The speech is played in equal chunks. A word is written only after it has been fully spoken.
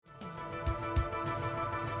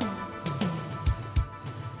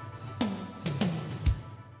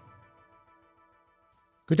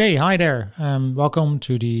Good day, hi there. Welcome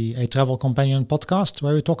to the A Travel Companion podcast,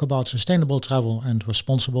 where we talk about sustainable travel and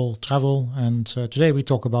responsible travel. And today we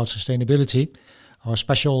talk about sustainability. Our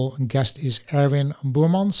special guest is Erwin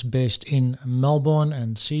Boermans, based in Melbourne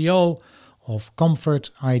and CEO of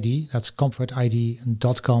Comfort ID. That's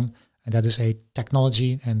comfortid.com. And that is a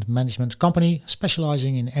technology and management company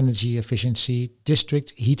specializing in energy efficiency,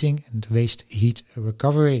 district heating, and waste heat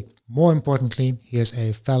recovery. More importantly, he is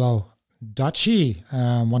a fellow Dutchie.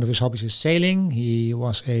 One of his hobbies is sailing. He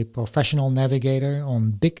was a professional navigator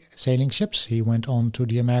on big sailing ships. He went on to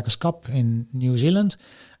the America's Cup in New Zealand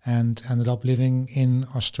and ended up living in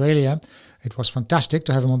Australia. It was fantastic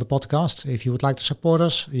to have him on the podcast. If you would like to support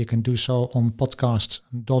us, you can do so on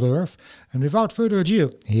podcast.earth. And without further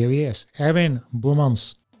ado, here he is, Erwin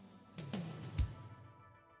Boermans.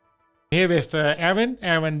 Here with Erwin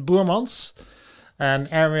Boermans. And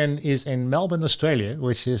Erwin is in Melbourne, Australia,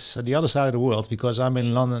 which is the other side of the world because I'm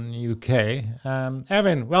in London, UK.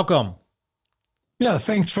 Erwin, welcome. Yeah,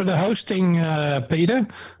 thanks for the hosting, Peter.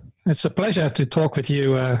 It's a pleasure to talk with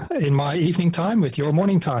you in my evening time with your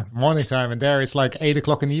morning time. Morning time, and there it's like 8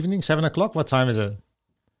 o'clock in the evening, 7 o'clock. What time is it?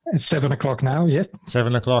 It's 7 o'clock now, yes.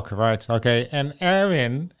 7 o'clock, right. Okay. And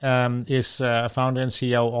Erwin is founder and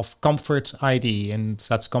CEO of Comfort ID, and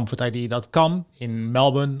that's comfortid.com in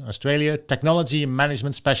Melbourne, Australia. Technology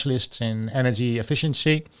management specialist in energy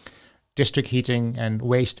efficiency, district heating, and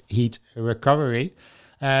waste heat recovery.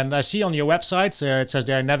 And I see on your website, it says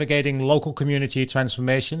they're navigating local community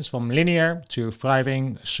transformations from linear to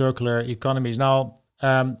thriving circular economies. Now,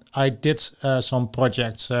 I did some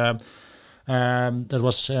projects that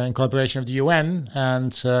was in collaboration with the UN,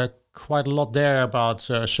 and quite a lot there about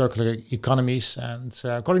circular economies. And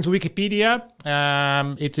according to Wikipedia,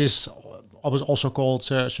 it is also called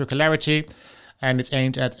circularity, and it's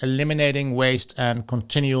aimed at eliminating waste and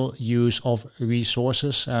continual use of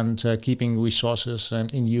resources and keeping resources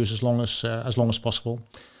in use as long as possible.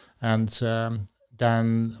 And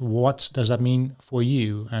then what does that mean for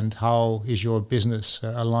you, and how is your business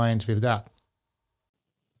aligned with that?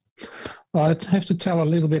 Well, I have to tell a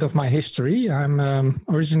little bit of my history. I'm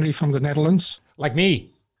originally from the Netherlands. Like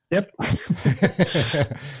me? Yep.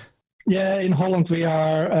 Yeah, in Holland we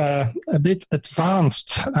are a bit advanced,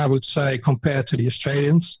 I would say, compared to the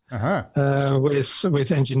Australians,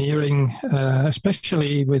 with engineering,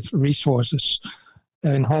 especially with resources.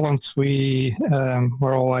 In Holland we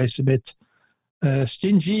were always a bit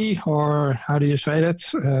stingy, or how do you say that?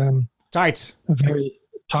 Tight. Very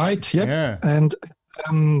tight, yep. Yeah. And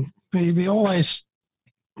we always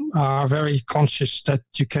are very conscious that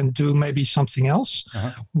you can do maybe something else,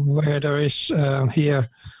 where there is here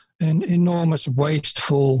an enormous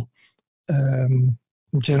wasteful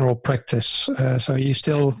general practice. So you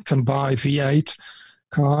still can buy V8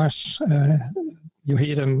 cars. You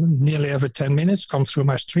hear them nearly every 10 minutes come through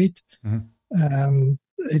my street.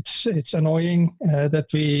 It's annoying that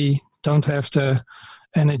we don't have the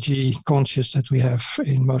energy conscious that we have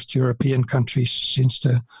in most European countries since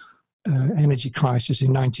the energy crisis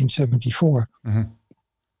in 1974.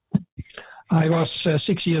 I was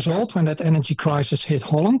 6 years old when that energy crisis hit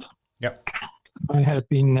Holland. Yep. I had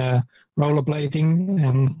been rollerblading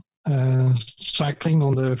and cycling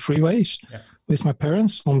on the freeways with my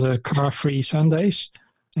parents on the car-free Sundays.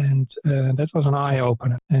 And that was an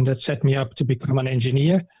eye-opener. And that set me up to become an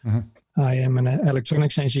engineer. I am an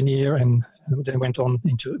electronics engineer, and then went on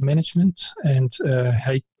into management, and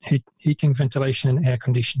heating, ventilation, and air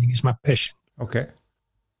conditioning is my passion. Okay.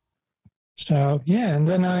 So yeah, and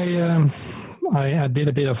then I did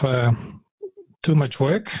a bit of too much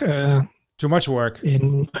work. Too much work.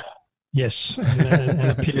 In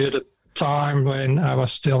a period of time when I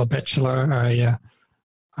was still a bachelor,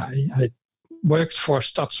 I worked for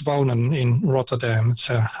Stadswonen in Rotterdam. It's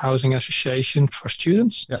a housing association for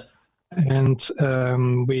students. Yeah. And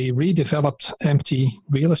we redeveloped empty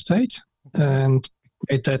real estate and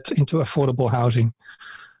made that into affordable housing.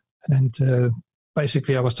 And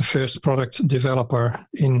basically, I was the first product developer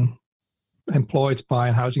employed by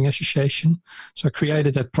a housing association. So I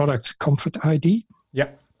created that product, Comfort ID. Yeah.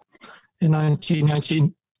 In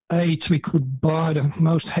 1998, we could buy the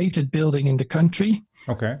most hated building in the country.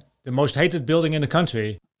 Okay. The most hated building in the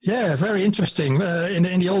country. Yeah, very interesting.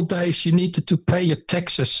 In the old days, you needed to pay your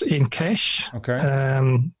taxes in cash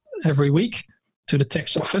every week to the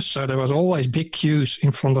tax office. So there was always big queues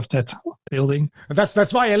in front of that building. And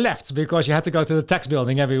that's why I left, because you had to go to the tax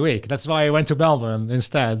building every week. That's why I went to Melbourne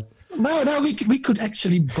instead. No, we could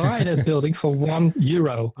actually buy that building for €1.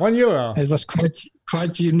 €1? It was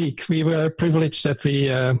quite unique. We were privileged that we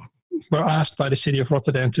were asked by the city of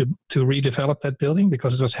Rotterdam to redevelop that building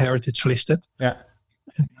because it was heritage listed. Yeah.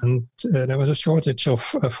 And there was a shortage of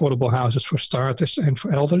affordable houses for starters and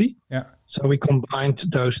for elderly. Yeah. So we combined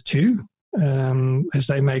those two as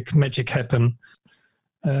they make magic happen.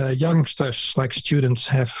 Youngsters, like students,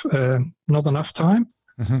 have not enough time.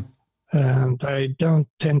 They don't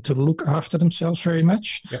tend to look after themselves very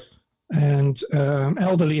much. Yep. And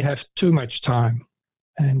elderly have too much time.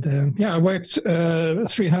 And I worked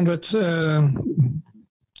 300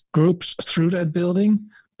 groups through that building,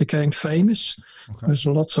 became famous. Okay. There's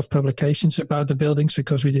lots of publications about the buildings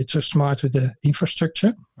because we did so smart with the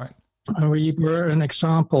infrastructure. Right. And we were an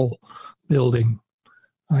example building.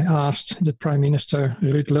 I asked the Prime Minister,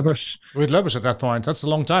 Ruud Lubbers. Ruud Lubbers at that point. That's a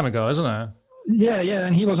long time ago, isn't it? Yeah,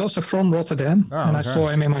 and he was also from Rotterdam, and okay. I saw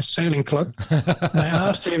him in my sailing club. And I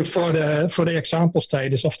asked him for the example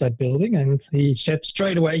status of that building, and he said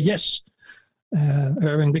straight away, yes,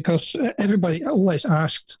 Erwin, because everybody always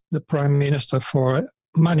asked the Prime Minister for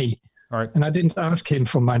money, right. And I didn't ask him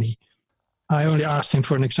for money. I only asked him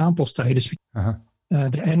for an example status.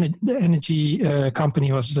 The energy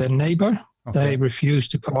company was their neighbor. Okay. They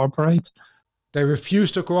refused to cooperate. They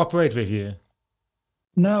refused to cooperate with you?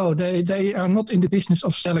 No, they are not in the business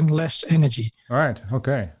of selling less energy. Right,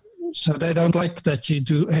 okay. So they don't like that you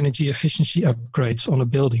do energy efficiency upgrades on a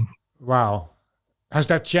building. Wow. Has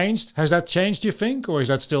that changed? You think? Or is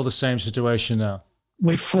that still the same situation now?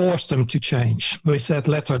 We forced them to change with that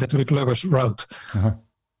letter that Ruud Lubbers wrote.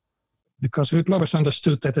 Because Ruud Lubbers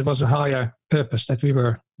understood that it was a higher purpose that we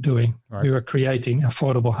were doing. Right. We were creating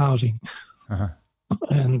affordable housing.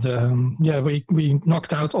 And we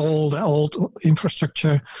knocked out all the old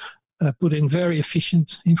infrastructure, put in very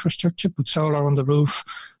efficient infrastructure, put solar on the roof,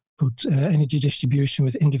 put energy distribution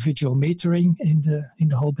with individual metering in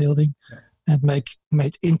the whole building, and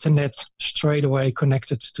made internet straight away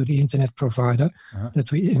connected to the internet provider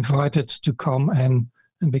that we invited to come and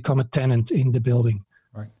become a tenant in the building.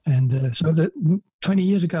 Right. And so 20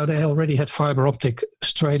 years ago, they already had fiber optic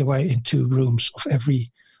straight away in 2 rooms of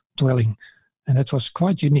every dwelling. And that was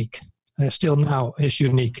quite unique. Still now is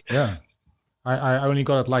unique. Yeah. I only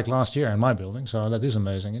got it like last year in my building, so that is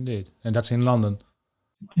amazing indeed. And that's in London.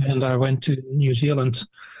 And I went to New Zealand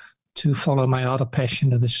to follow my other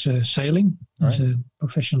passion, that is sailing. Right. As a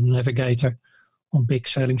professional navigator on big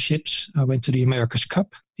sailing ships. I went to the America's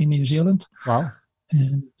Cup in New Zealand. Wow.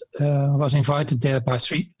 And I was invited there by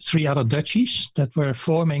three other Dutchies that were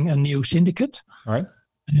forming a new syndicate. Right.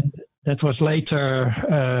 And that was later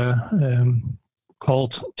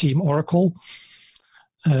called Team Oracle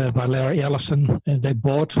by Larry Ellison. And they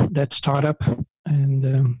bought that startup,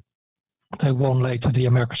 and they won later the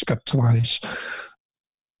America's Cup twice.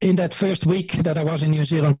 In that first week that I was in New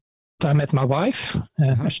Zealand, I met my wife,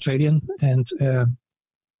 Australian, and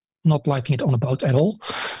not liking it on a boat at all.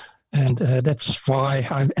 And that's why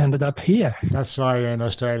I ended up here. That's why you're in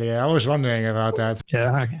Australia. I was wondering about that.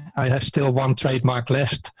 Yeah, I have still one trademark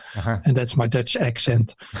left, and that's my Dutch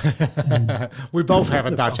accent. We both have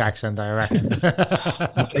a Dutch accent, I reckon.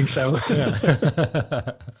 I think so.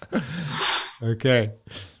 Okay,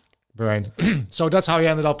 right. So that's how you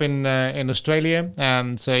ended up in Australia.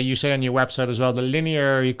 And you say on your website as well, the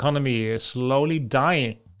linear economy is slowly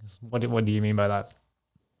dying. What do you mean by that?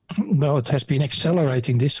 No, it has been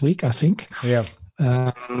accelerating this week, I think. Yeah.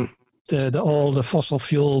 All the fossil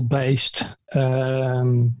fuel based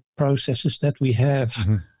processes that we have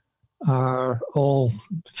are all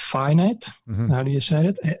finite. How do you say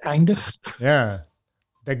it? Eindig. Yeah,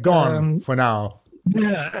 they're gone for now.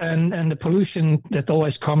 Yeah, and the pollution that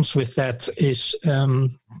always comes with that is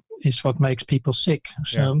what makes people sick.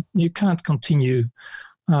 So you can't continue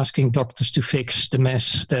asking doctors to fix the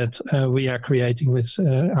mess that we are creating with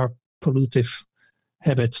our pollutive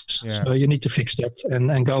habits. Yeah. So you need to fix that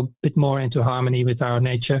and go a bit more into harmony with our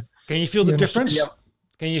nature. Can you feel the difference?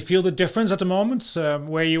 Can you feel the difference at the moment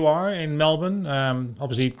where you are in Melbourne?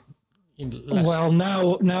 Obviously, well,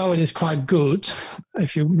 now it is quite good.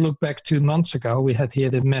 If you look back 2 months ago, we had here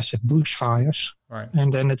the massive bushfires, right?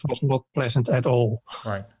 And then it was not pleasant at all.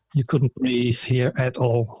 Right. You couldn't breathe here at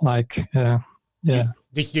all.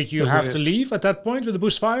 Did you have to leave at that point with the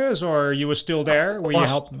bushfires, or you were still there? Were you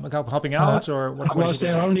helping out, or what? I was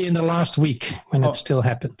there only in the last week when it still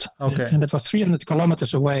happened. Okay. And it was 300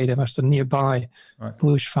 kilometers away. There was the nearby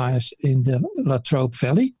bushfires in the La Trobe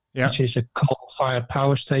Valley, which is a coal-fired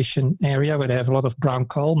power station area where they have a lot of brown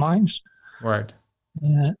coal mines. Right.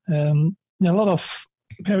 A lot of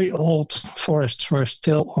very old forests were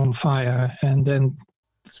still on fire, and then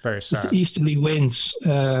it's very sad. The easterly winds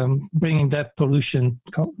bringing that pollution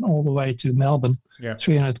all the way to Melbourne,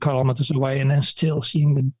 300 kilometers away, and then still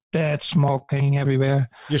seeing the bad smoke hanging everywhere.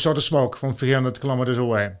 You saw the smoke from 300 kilometers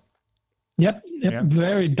away? Yep. Yeah.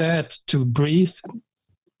 Very bad to breathe.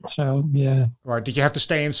 So yeah. Right. Did you have to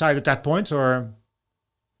stay inside at that point, or?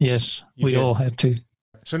 Yes, You we did. all had to.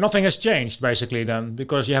 So nothing has changed basically then,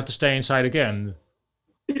 because you have to stay inside again.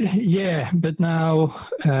 Yeah, but now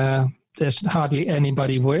there's hardly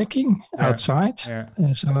anybody working outside. Yeah.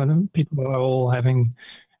 So people are all having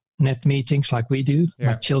net meetings like we do.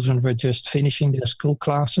 Yeah. My children were just finishing their school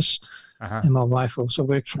classes, and my wife also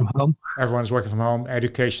works from home. Everyone's working from home,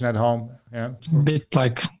 education at home. Yeah. A bit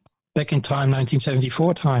like back in time,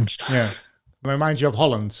 1974 times. Yeah. Reminds you of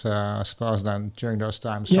Holland, I suppose, then, during those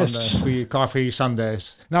times. Yes. Car-free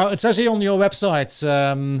Sundays. Now, it says here on your website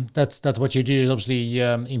that what you do is obviously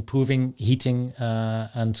improving heating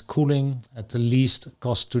and cooling at the least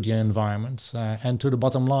cost to the environment and to the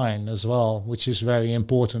bottom line as well, which is very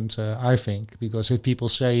important, I think, because if people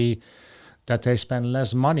say that they spend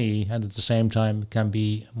less money and at the same time can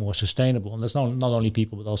be more sustainable, and that's not only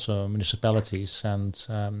people, but also municipalities and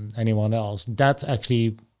anyone else, that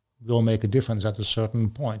actually will make a difference at a certain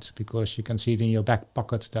point, because you can see it in your back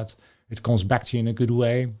pocket that it comes back to you in a good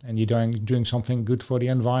way, and you're doing something good for the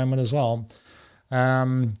environment as well. How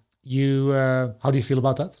do you feel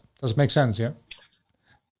about that? Does it make sense? Yeah.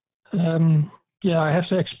 Yeah, I have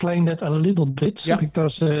to explain that a little bit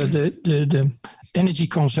because the energy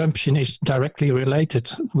consumption is directly related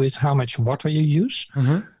with how much water you use.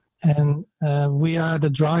 And we are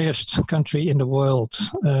the driest country in the world.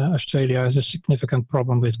 Australia has a significant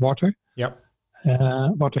problem with water,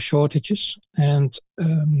 water shortages. And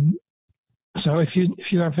so if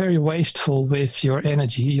you are very wasteful with your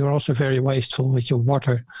energy, you're also very wasteful with your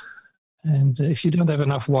water. And if you don't have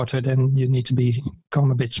enough water, then you need to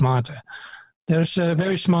become a bit smarter. There's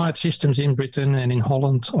very smart systems in Britain and in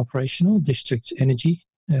Holland operational. District energy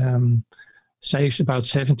saves about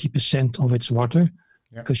 70% of its water.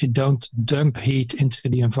 Because you don't dump heat into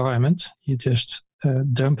the environment, you just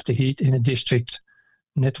dump the heat in a district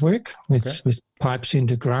network with pipes in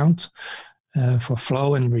the ground for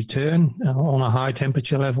flow and return. On a high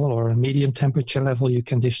temperature level or a medium temperature level, you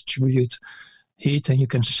can distribute heat and you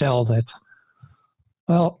can sell that.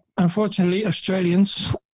 Well, unfortunately, Australians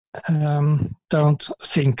don't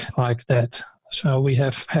think like that. So we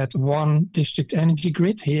have had one district energy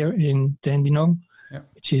grid here in Dandenong,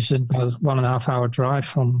 which is about 1.5 hour drive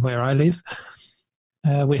from where I live.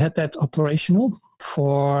 We had that operational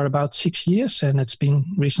for about 6 years, and it's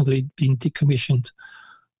recently been decommissioned.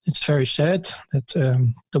 It's very sad that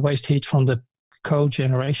the waste heat from the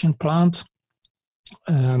cogeneration plant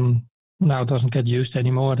now doesn't get used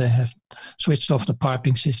anymore. They have switched off the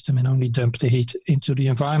piping system and only dump the heat into the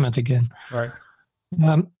environment again. Right.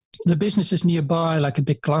 The businesses nearby, like a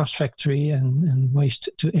big glass factory and waste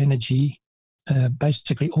to energy,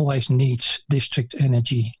 basically always needs district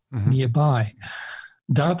energy nearby.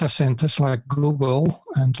 Data centers like Google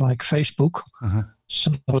and like Facebook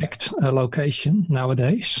select a location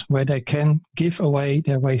nowadays where they can give away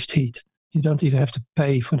their waste heat. You don't even have to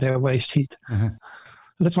pay for their waste heat.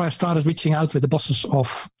 That's why I started reaching out with the bosses of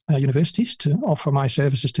universities to offer my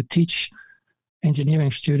services to teach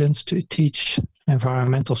engineering students, to teach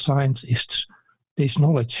environmental scientists this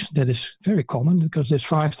knowledge that is very common, because there's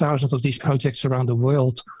 5,000 of these projects around the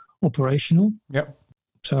world operational.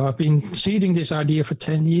 So I've been seeding this idea for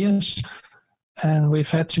 10 years, and we've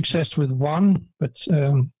had success with one, but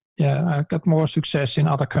I've got more success in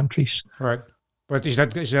other countries. Right. But is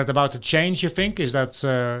that about to change, you think? Is that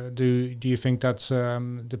do you think that's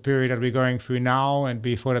the period that we're going through now, and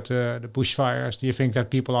before that the bushfires, do you think that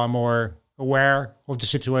people are more aware of the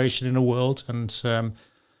situation in the world? And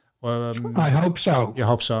I hope so. You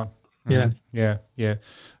hope so. Yeah.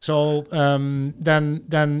 So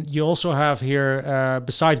then you also have here,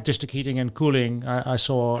 besides district heating and cooling, I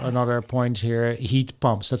saw another point here: heat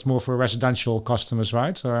pumps. That's more for residential customers,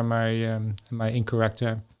 right? Or am I incorrect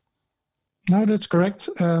there? No, that's correct.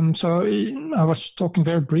 So I was talking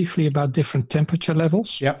very briefly about different temperature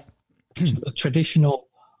levels. The traditional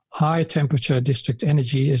high temperature district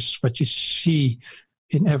energy is what you see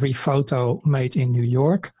in every photo made in New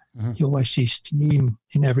York. You always see steam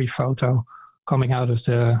in every photo coming out of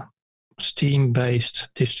the steam-based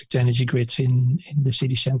district energy grids in the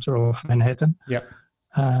city center of Manhattan.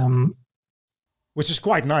 Which is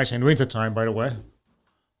quite nice in wintertime, by the way.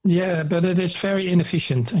 Yeah, but it is very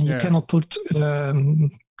inefficient, and you cannot put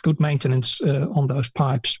good maintenance on those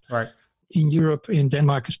pipes. Right. In Europe, in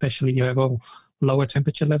Denmark especially, you have a lower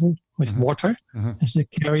temperature level with water as the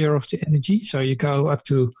carrier of the energy. So you go up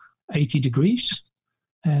to 80 degrees,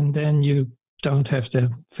 and then you don't have the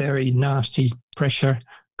very nasty pressure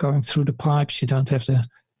going through the pipes. You don't have the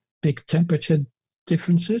big temperature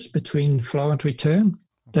differences between flow and return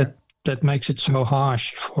that that makes it so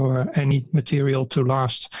harsh for any material to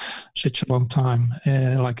last such a long time.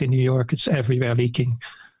 Like in New York, it's everywhere leaking.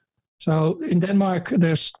 So in Denmark,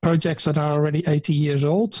 there's projects that are already 80 years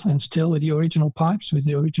old and still with the original pipes, with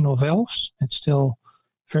the original valves. It's still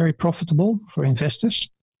very profitable for investors.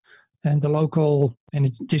 And the local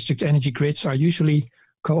district energy grids are usually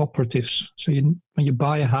cooperatives. So when you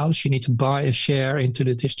buy a house, you need to buy a share into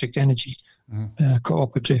the district energy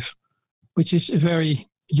cooperative, which is very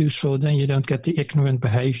useful. Then you don't get the ignorant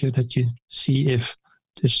behavior that you see if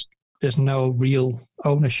there's no real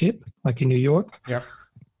ownership, like in New York. Yeah.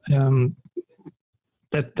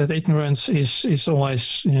 That ignorance is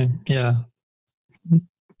always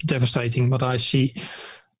devastating. But I see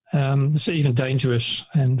it's even dangerous,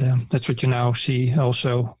 and that's what you now see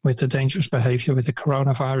also with the dangerous behavior with the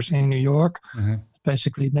coronavirus in New York. Mm-hmm.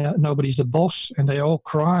 Basically, nobody's the boss, and they all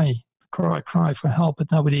cry for help,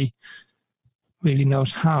 but nobody really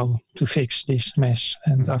knows how to fix this mess.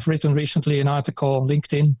 And I've written recently an article on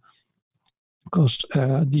LinkedIn because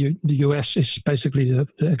the US is basically the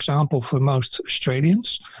example for most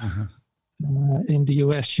Australians. Mm-hmm. In the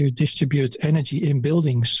US, you distribute energy in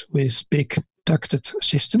buildings with big ducted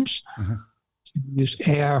systems. Mm-hmm. You use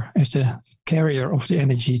air as the carrier of the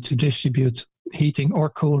energy to distribute heating or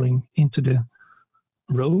cooling into the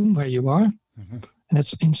room where you are. Mm-hmm. And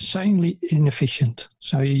it's insanely inefficient.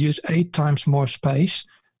 So you use 8 times more space.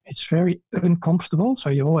 It's very uncomfortable. So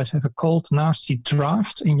you always have a cold, nasty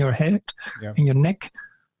draft in your head, in your neck,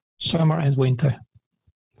 summer and winter.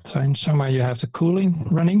 So in summer you have the cooling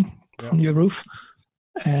running from your roof.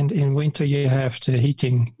 And in winter you have the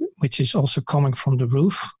heating, which is also coming from the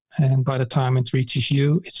roof. And by the time it reaches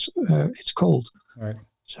you, it's cold. Right.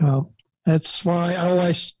 So that's why I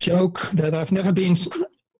always joke that I've never been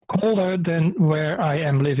colder than where I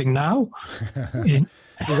am living now.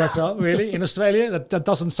 Is that so? Really? In Australia? That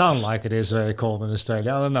doesn't sound like it is very cold in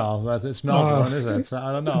Australia. I don't know, but it's Melbourne, is it?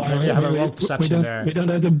 I don't know. Maybe you have a wrong perception there. We don't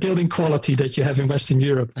have the building quality that you have in Western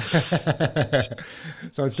Europe.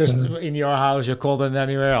 So it's just in your house, you're colder than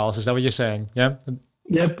anywhere else. Is that what you're saying? Yeah?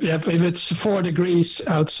 Yep. If it's 4 degrees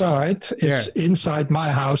outside, it's inside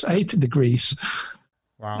my house 8 degrees.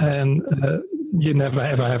 Wow. And you never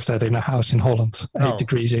ever have that in a house in Holland, 8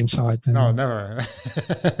 degrees inside. No, never.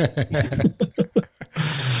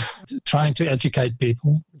 Trying to educate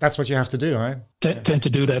people. That's what you have to do, right? Tend to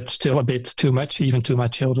do that still a bit too much, even to my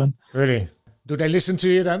children. Really? Do they listen to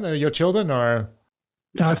you then, your children, or?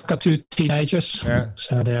 I've got 2 teenagers,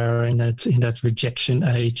 so they're in that rejection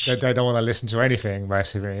age. They don't want to listen to anything,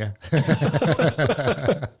 basically. Yeah.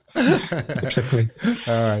 Exactly.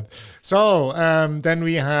 All right. So then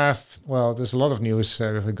we have, there's a lot of news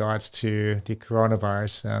with regards to the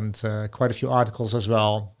coronavirus, and quite a few articles as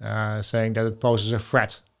well saying that it poses a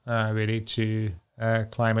threat really to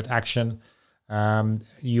climate action.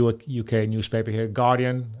 UK newspaper here,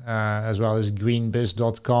 Guardian, as well as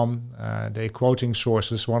greenbiz.com. They're quoting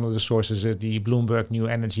sources. One of the sources is the Bloomberg New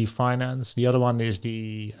Energy Finance. The other one is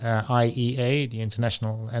the IEA, the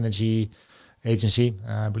International Energy Agency,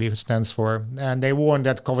 I believe it stands for. And they warn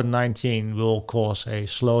that COVID-19 will cause a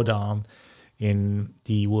slowdown in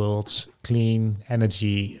the world's clean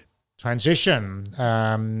energy transition.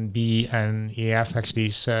 BNEF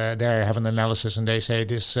actually they have an analysis, and they say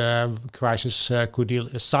this crisis could deal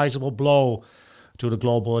a sizable blow to the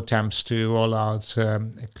global attempts to roll out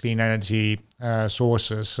clean energy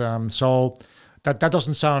sources. So that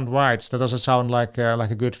doesn't sound right. That doesn't sound like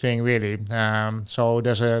a good thing, really. So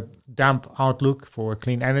there's a damp outlook for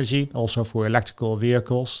clean energy, also for electrical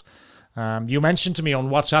vehicles. You mentioned to me on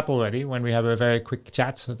WhatsApp already, when we have a very quick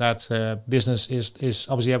chat, that business is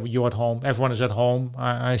obviously you're at home. Everyone is at home,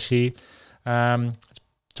 I see.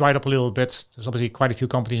 It's dried up a little bit. There's obviously quite a few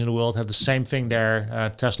companies in the world have the same thing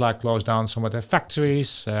there. Tesla closed down some of their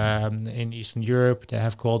factories in Eastern Europe. They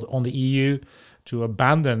have called on the EU to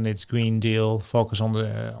abandon its Green Deal, focus on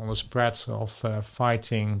the spreads of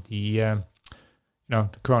fighting the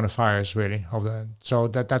coronavirus, really. So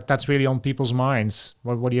that's really on people's minds.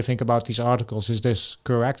 What do you think about these articles? Is this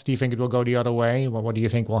correct? Do you think it will go the other way? What do you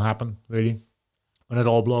think will happen, really, when it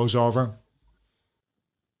all blows over?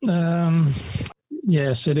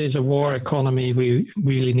 Yes, it is a war economy we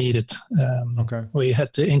really needed. We had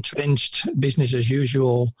the entrenched business as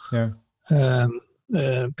usual.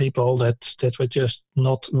 People that were just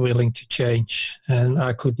not willing to change, and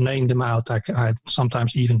I could name them out. I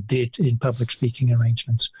sometimes even did in public speaking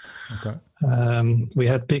arrangements. We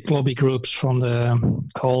had big lobby groups from the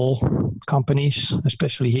coal companies,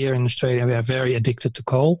 especially here in Australia. We are very addicted to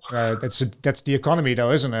coal. Right, that's the economy,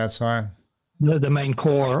 though, isn't it? So the main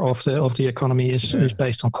core of the economy is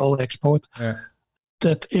based on coal export.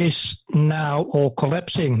 that is now all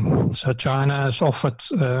collapsing. So China has offered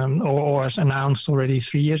or has announced already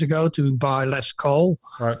 3 years ago to buy less coal.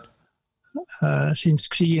 Right. Since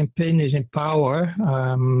Xi Jinping is in power,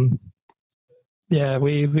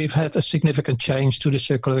 we've had a significant change to the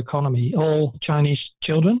circular economy. All Chinese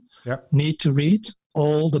children need to read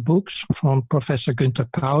all the books from Professor Günther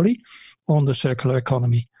Pauli on the circular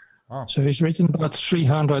economy. Wow. So he's written about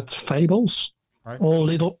 300 fables, all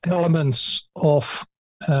little elements of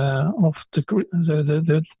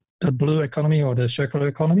the blue economy or the circular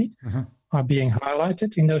economy are being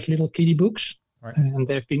highlighted in those little kiddie books. Right. And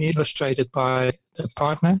they've been illustrated by the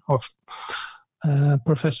partner of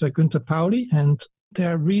Professor Günther Pauli, and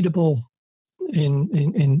they're readable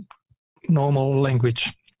in normal language.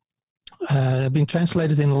 They've been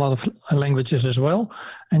translated in a lot of languages as well,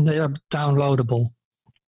 and they are downloadable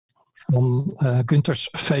from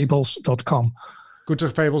guntersfables.com.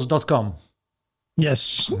 Guntersfables.com.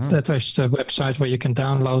 Yes, that is the website where you can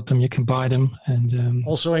download them, you can buy them. And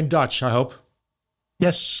also in Dutch, I hope.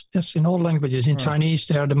 Yes, in all languages. In Chinese,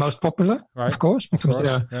 they are the most popular, of course,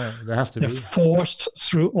 because they have to be forced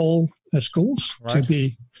through all schools to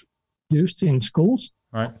be used in schools,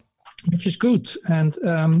 which is good. And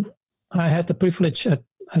I had the privilege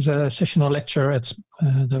as a sessional lecturer at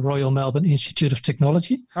the Royal Melbourne Institute of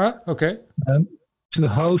Technology to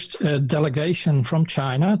host a delegation from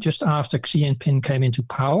China just after Xi Jinping came into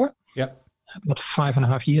power, about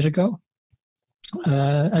 5.5 years ago.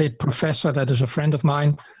 A professor that is a friend of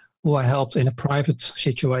mine who I helped in a private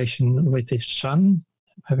situation with his son,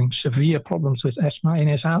 having severe problems with asthma in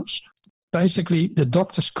his house. Basically, the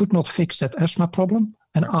doctors could not fix that asthma problem,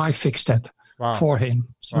 and I fixed that for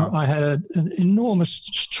him. So I had an enormous,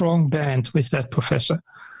 strong band with that professor.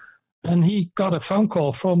 And he got a phone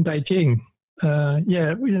call from Beijing.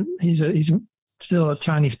 He's still a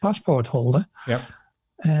Chinese passport holder. Yep.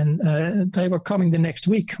 And they were coming the next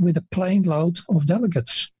week with a plane load of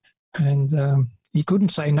delegates. And he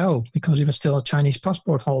couldn't say no because he was still a Chinese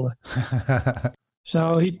passport holder.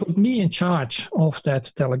 So he put me in charge of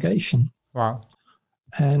that delegation. Wow.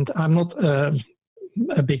 And I'm not a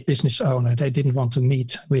big business owner. They didn't want to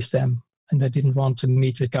meet with them. And they didn't want to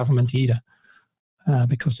meet with government either.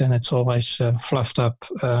 Because then it's always fluffed up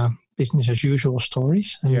business as usual stories.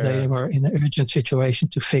 And they were in an urgent situation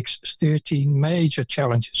to fix 13 major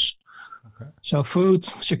challenges. Okay. So food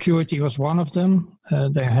security was one of them.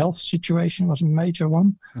 Their health situation was a major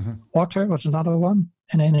one. Water was another one.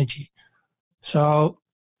 And energy. So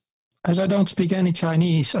as I don't speak any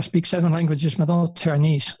Chinese, I speak 7 languages, but not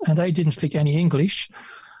Chinese. And they didn't speak any English.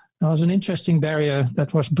 There was an interesting barrier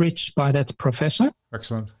that was bridged by that professor.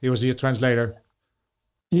 Excellent. He was the translator.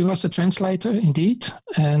 He was the translator, indeed.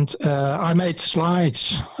 And I made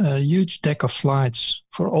slides, a huge deck of slides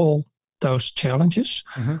for all those challenges.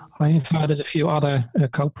 I invited a few other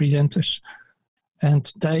co-presenters, and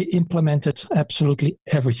they implemented absolutely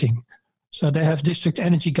everything. So they have district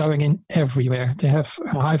energy going in everywhere. They have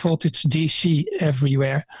high voltage DC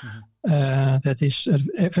everywhere. That is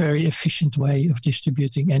a very efficient way of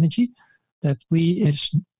distributing energy that we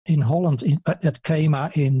in Holland, at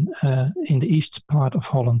KEMA in the east part of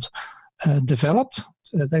Holland, developed.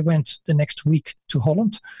 They went the next week to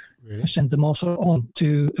Holland. Really? I sent them also on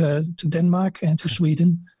to Denmark and to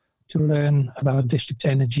Sweden to learn about district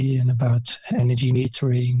energy and about energy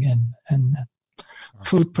metering and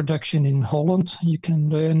food production in Holland. You can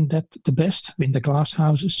learn that the best in the glass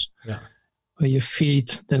houses, where you feed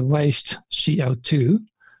the waste CO2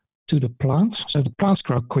 to the plants, so the plants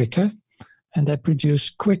grow quicker. And they produce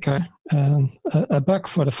quicker a buck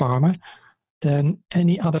for the farmer than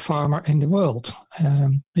any other farmer in the world,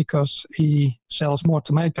 because he sells more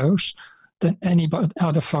tomatoes than any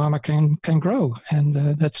other farmer can grow.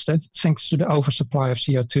 And that's thanks to the oversupply of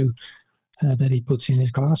CO2 that he puts in his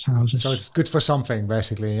glass houses. So it's good for something,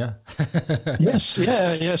 basically, yeah? Yes,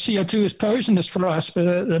 CO2 is poisonous for us,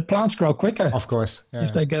 but the plants grow quicker. Of course.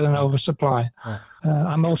 If they get an oversupply. Yeah.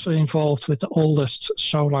 I'm also involved with the oldest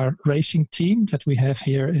solar racing team that we have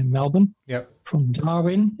here in Melbourne. Yep. From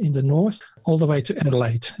Darwin in the north all the way to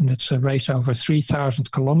Adelaide. And it's a race over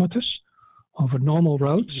 3,000 kilometers over normal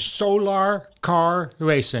roads. Solar car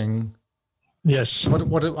racing? Yes.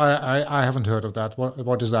 What I haven't heard of that.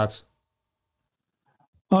 What is that?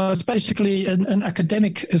 It's basically an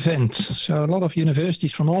academic event. So a lot of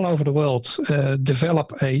universities from all over the world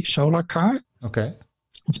develop a solar car. Okay.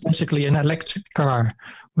 It's basically an electric car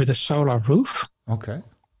with a solar roof. Okay.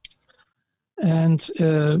 And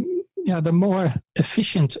the more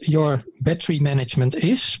efficient your battery management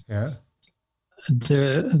is,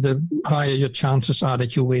 the higher your chances are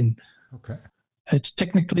that you win. Okay. It's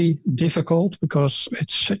technically difficult because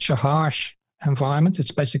it's such a harsh environment.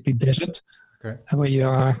 It's basically desert, where you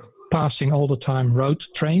are passing all the time road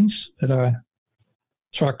trains that are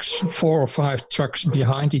trucks, 4 or 5 trucks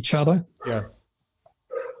behind each other. Yeah.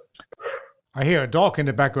 I hear a dog in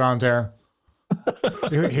the background there.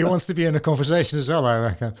 he wants to be in the conversation as well, I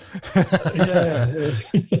reckon. Yeah.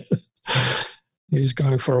 He's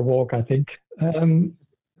going for a walk, I think.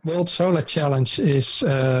 World Solar Challenge is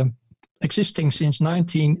existing since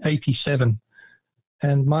 1987.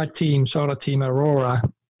 And my team, Solar Team Aurora,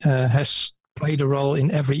 has played a role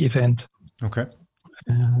in every event. Okay.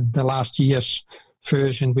 The last year's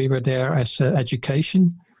version, we were there as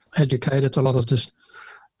educated a lot of the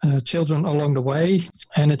children along the way.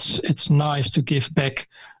 And it's nice to give back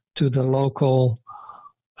to the local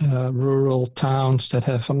rural towns that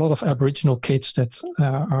have a lot of Aboriginal kids that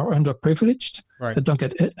are underprivileged, that don't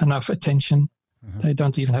get enough attention. Mm-hmm. They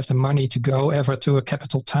don't even have the money to go ever to a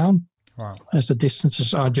capital town, as the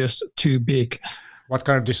distances are just too big. What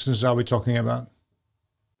kind of distances are we talking about?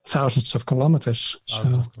 Thousands of kilometers.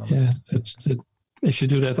 Yeah, if you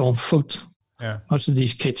do that on foot, most of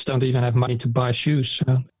these kids don't even have money to buy shoes.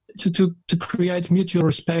 To create mutual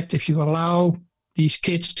respect, if you allow these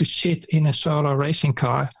kids to sit in a solar racing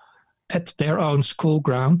car at their own school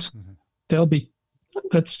ground,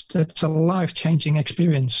 that's a life-changing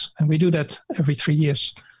experience. And we do that every 3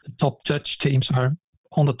 years. The top judge teams are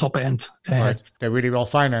on the top end. They're really well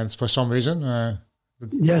financed for some reason.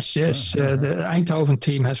 Yes. The Eindhoven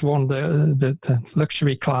team has won the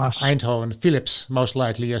luxury class. Eindhoven, Philips most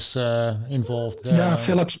likely is involved.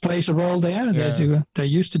 Philips plays a role there. Yeah. They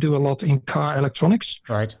used to do a lot in car electronics.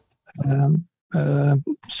 Right.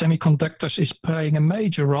 Semiconductors is playing a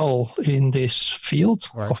major role in this field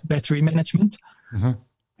of battery management. Mm-hmm.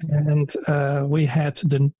 And we had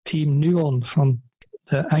the team Nuon from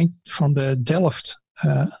the Delft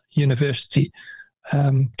University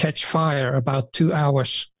catch fire about 2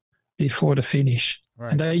 hours before the finish.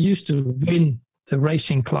 Right. And they used to win the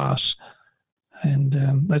racing class. And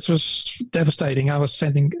that was devastating. I was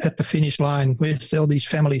standing at the finish line with all these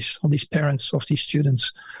families, all these parents of these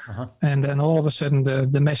students. Uh-huh. And then all of a sudden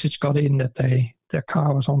the message got in that their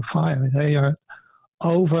car was on fire. They are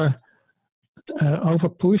over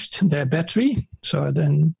pushed their battery. So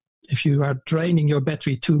then if you are draining your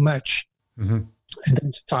battery too much, mm-hmm. and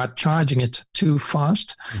then start charging it too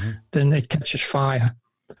fast, mm-hmm. then it catches fire.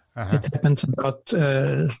 Uh-huh. It happened about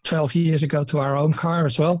 12 years ago to our own car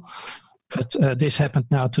as well. But this happened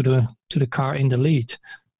now to the car in the lead.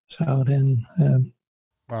 So then,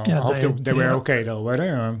 I hope they were okay though, were they?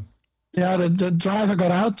 Yeah, the driver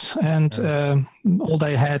got out, and all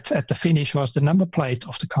they had at the finish was the number plate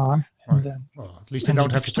of the car. Right. And, well, at least they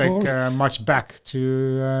don't have to take much back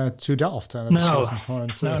to Delft. No.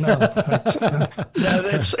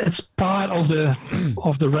 It's part of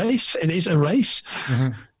the race. It is a race. Mm-hmm.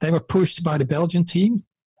 They were pushed by the Belgian team,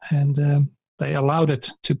 and they allowed it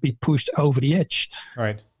to be pushed over the edge.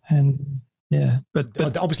 Right. And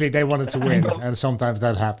but obviously they wanted to win, and sometimes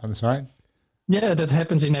that happens, right? Yeah, that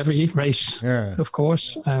happens in every race, of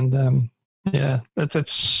course. And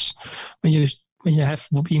that's when you have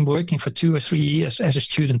been working for 2 or 3 years as a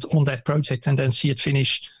student on that project, and then see it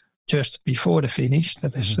finish just before the finish.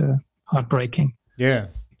 That is heartbreaking. Yeah,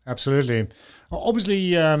 absolutely.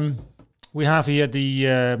 Obviously. We have here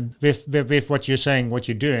with what you're saying, what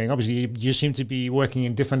you're doing. Obviously, you seem to be working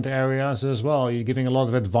in different areas as well. You're giving a lot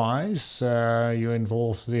of advice. You're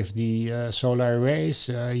involved with the solar race.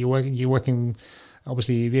 You're working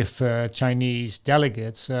obviously with Chinese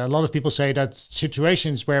delegates. A lot of people say that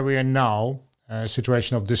situations where we are now, a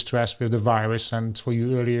situation of distress with the virus, and for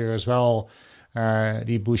you earlier as well,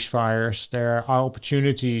 the bushfires, there are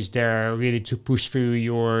opportunities there really to push through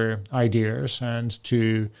your ideas and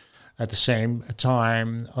to at the same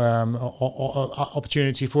time,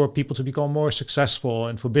 opportunity for people to become more successful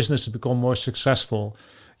and for business to become more successful.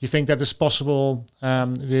 You think that is possible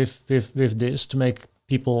with this to make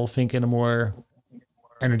people think in a more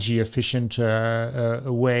energy efficient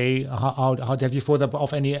way? How have you thought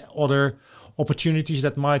of any other opportunities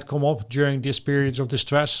that might come up during these periods of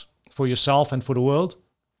distress for yourself and for the world?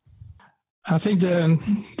 I think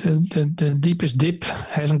the deepest dip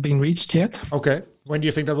hasn't been reached yet. Okay. When do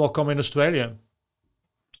you think that will come in Australia?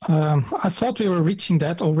 I thought we were reaching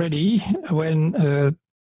that already when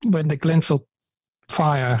the Glenville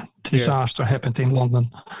fire disaster happened in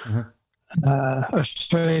London. Mm-hmm.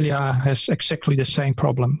 Australia has exactly the same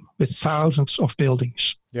problem with thousands of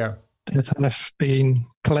buildings that have been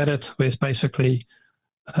cladded with basically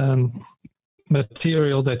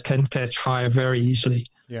material that can catch fire very easily.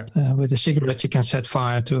 Yeah. With a cigarette, you can set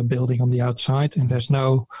fire to a building on the outside, and there's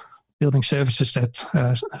no building services that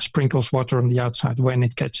sprinkles water on the outside when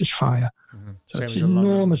it catches fire. Mm-hmm. So Same it's as an in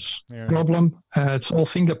London. enormous Yeah. problem. It's all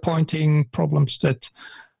finger pointing problems that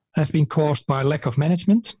have been caused by lack of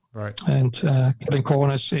management. Right. And cutting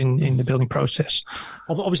corners in the building process.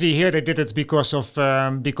 Obviously, here they did it because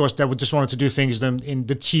they would just wanted to do things in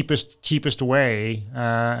the cheapest way,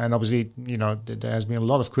 and obviously, there has been a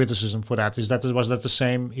lot of criticism for that. Was that the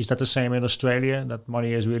same? Is that the same in Australia? That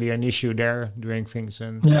money is really an issue there, doing things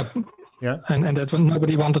and yeah, and that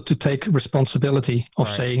nobody wanted to take responsibility of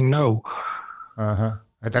saying no.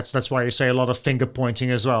 That's why you say a lot of finger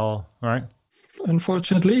pointing as well, right?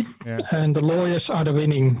 Unfortunately, and the lawyers are the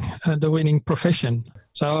winning profession.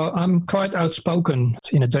 So I'm quite outspoken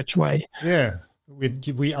in a Dutch way. Yeah,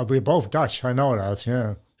 we're both Dutch. I know that.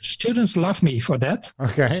 Yeah, students love me for that.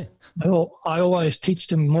 Okay. Well, I always teach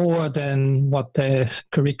them more than what their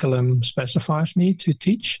curriculum specifies me to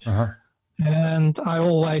teach. And I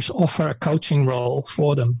always offer a coaching role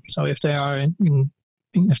for them. So if they are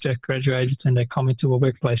if they're graduated and they come into a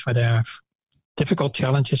workplace where they have difficult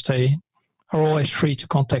challenges, they are always free to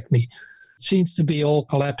contact me. It seems to be all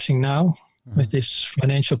collapsing now with this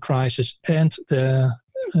financial crisis and the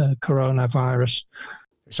coronavirus.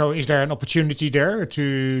 So is there an opportunity there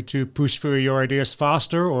to push through your ideas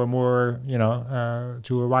faster or more,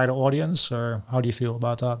 to a wider audience? Or how do you feel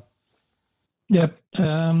about that? Yeah,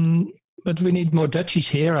 but we need more Dutchies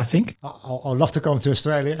here, I think. I'd love to come to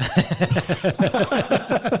Australia.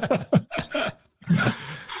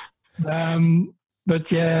 But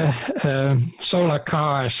solar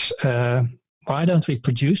cars, why don't we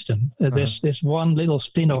produce them? There's one little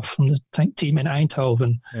spin-off from the team in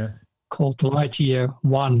Eindhoven called Lightyear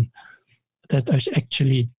 1 that is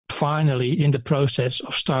actually finally in the process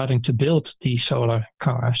of starting to build these solar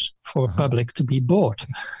cars for public to be bought.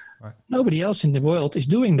 Right. Nobody else in the world is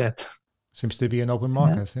doing that. Seems to be an open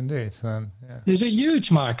market, indeed. There's a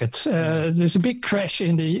huge market. There's a big crash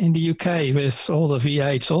in the UK with all the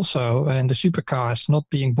V8s also and the supercars not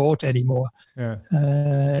being bought anymore.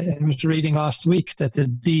 I was reading last week that the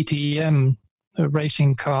DTM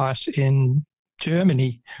racing cars in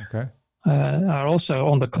Germany are also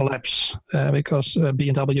on the collapse because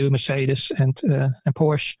BMW, Mercedes, and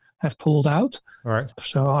Porsche have pulled out. Right.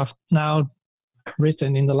 So I've now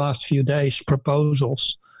written in the last few days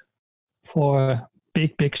proposals for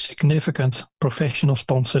big, significant professional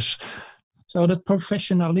sponsors. So the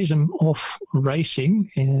professionalism of racing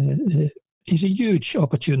is a huge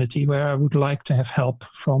opportunity where I would like to have help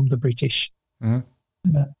from the British.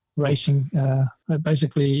 Racing,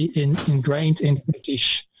 basically ingrained in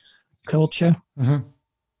British culture.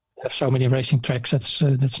 Have so many racing tracks,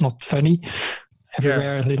 that's not funny.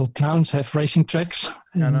 Everywhere little towns have racing tracks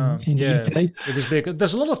in the UK. It is big.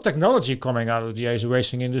 There's a lot of technology coming out of the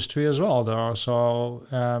racing industry as well, though. So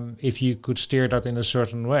if you could steer that in a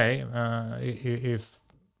certain way, if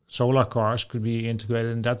solar cars could be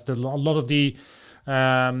integrated in that, a lot of the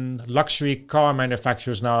luxury car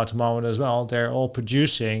manufacturers now at the moment as well, they're all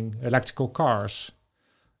producing electrical cars.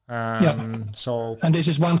 So, and this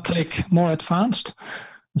is one click more advanced.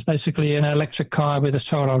 It's basically an electric car with a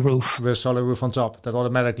solar roof. With a solar roof on top that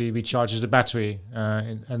automatically recharges the battery.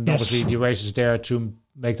 And obviously the race is there to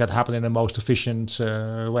make that happen in the most efficient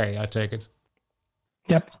way, I take it.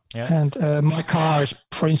 Yep. Yeah. And my car is,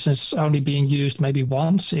 for instance, only being used maybe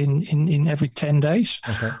once in every 10 days.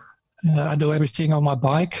 Okay. I do everything on my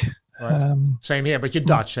bike. Right. Same here, but you're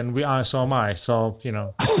Dutch and so am I. So,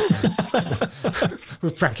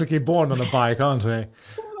 we're practically born on a bike, aren't we?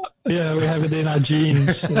 Yeah, we have it in our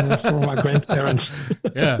genes from my grandparents.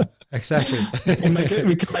 Yeah, exactly.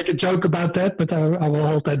 we can make a joke about that, but I will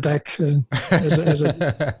hold that back. As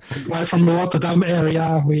a guy from the Rotterdam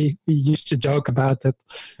area, we used to joke about that.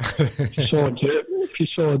 If you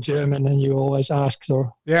saw a German and you always asked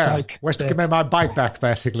your bike. Where's to give me my bike back,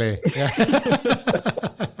 basically.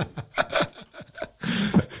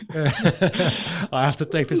 I have to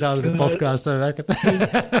take this out of the podcast, I reckon.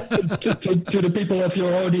 to the people of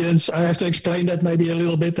your audience, I have to explain that maybe a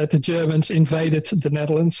little bit, that the Germans invaded the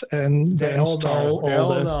Netherlands and they stole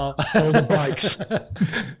all the bikes.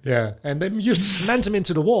 Yeah, and they used to cement them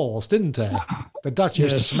into the walls, didn't they? The Dutch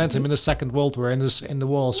used to cement them in the Second World War in the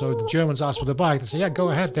wall. So the Germans asked for the bike. They said, "Yeah, go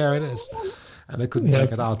ahead, there it is." And they couldn't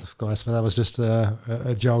take it out, of course, but that was just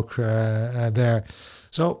a joke there.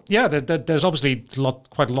 So there's obviously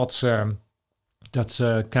quite a lot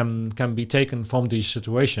that can be taken from these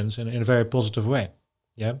situations in a very positive way.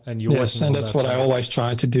 Yeah, and you're Yes, working and on that's that. what I always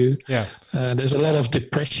try to do. Yeah. There's a lot of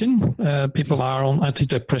depression. People are on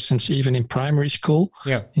antidepressants even in primary school,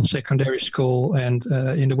 in secondary school, and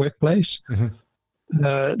in the workplace.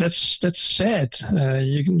 That's sad.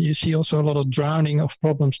 You see also a lot of drowning of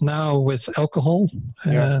problems now with alcohol.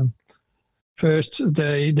 First,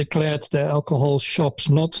 they declared the alcohol shops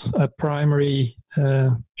not a primary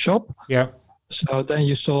shop. Yeah. So then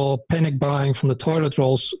you saw panic buying from the toilet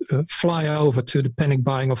rolls fly over to the panic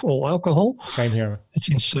buying of all alcohol. Same here. It's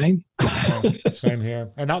insane. Same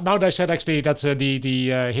here. And now they said actually that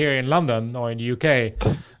the here in London or in the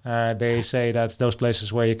UK, they say that those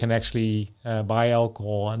places where you can actually buy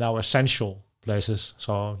alcohol are now essential places.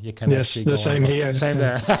 So you can actually go. Yes, the same here. Same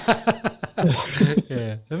there.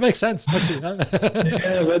 Yeah, it makes sense.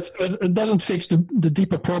 Yeah, but it doesn't fix the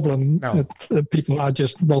deeper problem. No. People are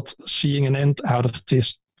just not seeing an end out of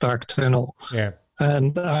this dark tunnel. Yeah.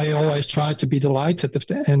 And I always try to be the light at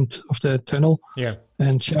the end of the tunnel. Yeah.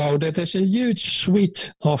 And show that there's a huge suite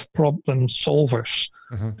of problem solvers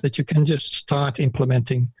that you can just start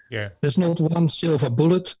implementing. Yeah. There's not one silver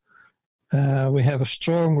bullet. We have a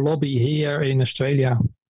strong lobby here in Australia.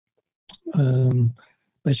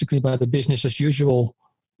 Basically by the business as usual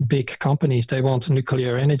big companies. They want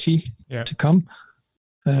nuclear energy to come.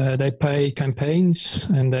 They pay campaigns,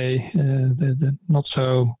 and the not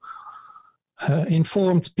so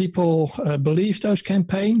informed people believe those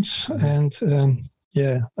campaigns. And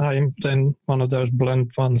I'm then one of those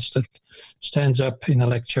blunt ones that stands up in a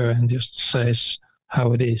lecture and just says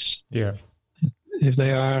how it is. Yeah. If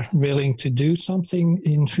they are willing to do something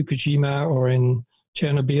in Fukushima or in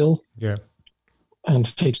Chernobyl, and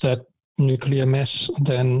fix that nuclear mess,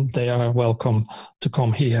 then they are welcome to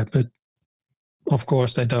come here. But of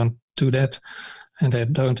course, they don't do that, and they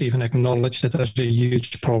don't even acknowledge that there's a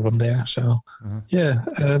huge problem there. So,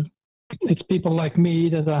 it's people like me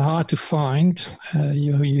that are hard to find.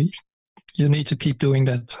 You need to keep doing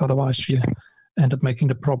that, otherwise you end up making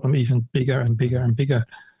the problem even bigger and bigger and bigger.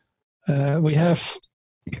 We have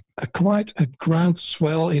quite a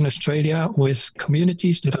groundswell in Australia with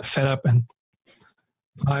communities that are fed up and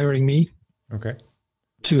hiring me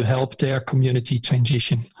to help their community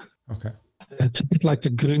transition. It's a bit like the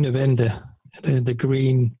Grüne Wende, the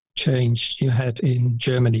green change you had in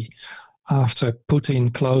Germany after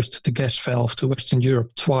Putin closed the gas valve to Western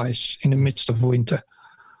Europe twice in the midst of winter.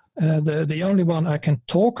 The only one I can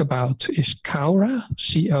talk about is Cowra,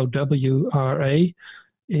 Cowra,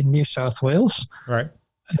 in New South Wales. Right.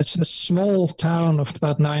 It's a small town of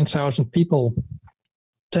about 9,000 people.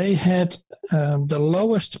 They had the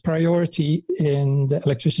lowest priority in the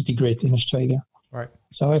electricity grid in Australia. Right.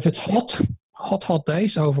 So if it's hot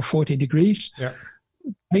days over 40 degrees,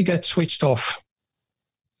 they get switched off.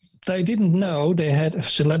 They didn't know they had a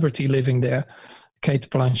celebrity living there, Kate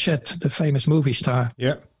Blanchett, the famous movie star.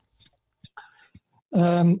 Yeah.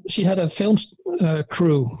 She had a film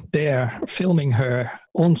crew there filming her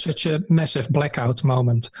on such a massive blackout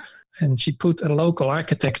moment. And she put a local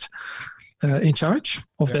architect in charge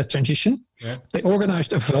of that transition. Yeah. They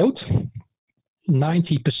organized a vote.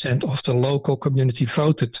 90% of the local community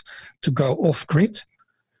voted to go off-grid,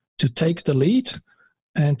 to take the lead,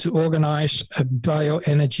 and to organize a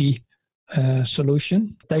bioenergy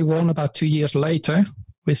solution. They won about 2 years later,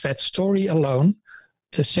 with that story alone,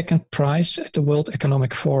 the second prize at the World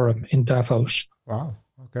Economic Forum in Davos. Wow.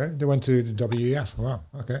 Okay. They went to the WEF. Wow.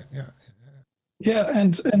 Okay. Yeah. Yeah,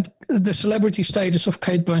 and the celebrity status of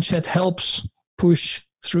Kate Blanchett helps push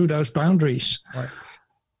through those boundaries. Right.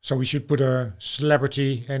 So we should put a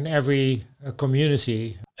celebrity in every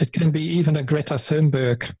community. It can be even a Greta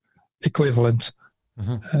Thunberg equivalent.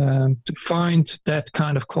 To find that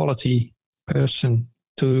kind of quality person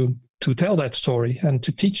to tell that story and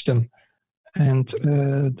to teach them. And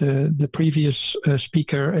the previous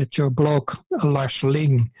speaker at your blog, Lars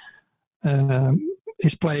Ling,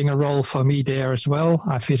 is playing a role for me there as well.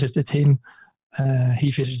 I visited him.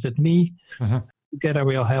 He visited me. Together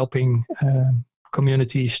we are helping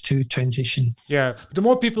communities to transition. Yeah, but the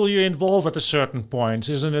more people you involve at a certain point,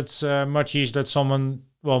 isn't it much easier that someone,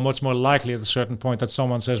 much more likely at a certain point that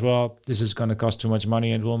someone says, well, this is going to cost too much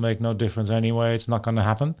money and will make no difference anyway. It's not going to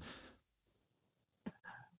happen.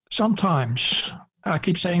 Sometimes. I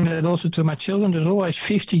keep saying that also to my children. There's always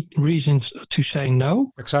 50 reasons to say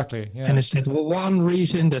no. Exactly. Yeah. And it's that one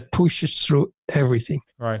reason that pushes through everything.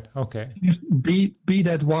 Right. Okay. Be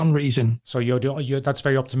that one reason. So you're that's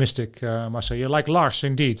very optimistic, Marcel. You're like Lars,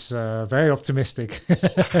 indeed. Very optimistic.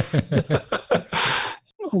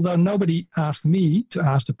 Although nobody asked me to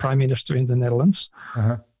ask the Prime Minister in the Netherlands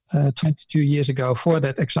 22 years ago for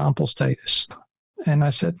that example status. And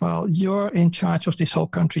I said, well, you're in charge of this whole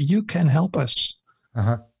country. You can help us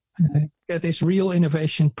get this real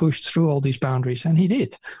innovation pushed through all these boundaries. And he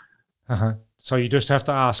did. So you just have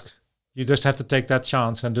to ask. You just have to take that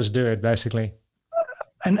chance and just do it, basically.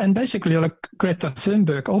 And basically, like Greta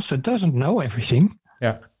Thunberg also doesn't know everything.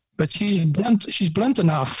 Yeah. But she's blunt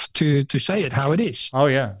enough to say it how it is. Oh,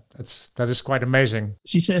 yeah. That is quite amazing.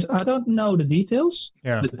 She says, I don't know the details,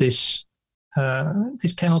 but this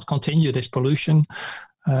cannot continue. This pollution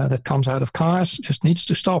that comes out of cars just needs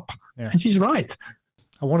to stop. Yeah. And she's right.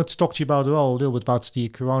 I wanted to talk to you about a little bit about the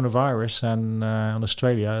coronavirus and on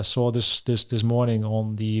Australia. I saw this morning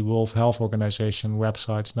on the World Health Organization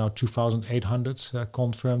website. Now 2,800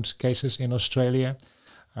 confirmed cases in Australia.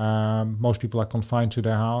 Most people are confined to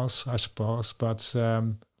their house, I suppose. But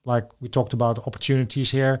like we talked about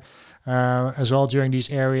opportunities here as well during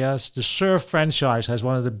these areas. The surf franchise has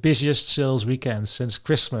one of the busiest sales weekends since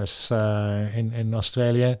Christmas in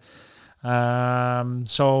Australia.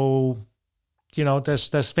 So...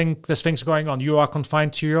 there's things going on. You are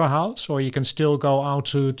confined to your house, or you can still go out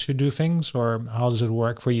to do things, or how does it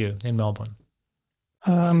work for you in Melbourne?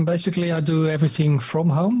 Basically, I do everything from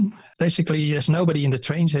home. Basically, there's nobody in the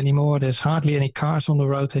trains anymore. There's hardly any cars on the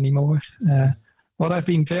road anymore. What I've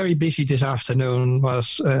been very busy this afternoon was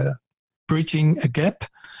bridging a gap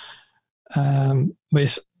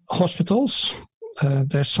with hospitals.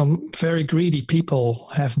 There's some very greedy people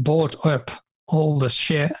have bought up all the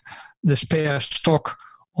spare stock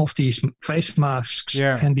of these face masks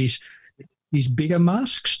and these bigger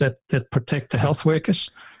masks that protect the health workers,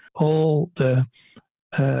 all the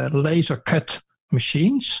laser cut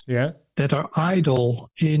machines that are idle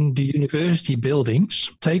in the university buildings.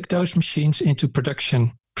 Take those machines into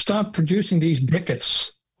production. Start producing these briquettes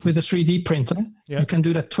with a 3D printer. You can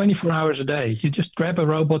do that 24 hours a day. You just grab a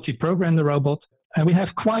robot, you program the robot, and we have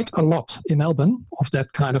quite a lot in Melbourne of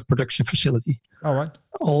that kind of production facility. All right.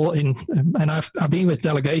 And I've been with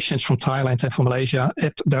delegations from Thailand and from Malaysia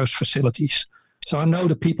at those facilities. So I know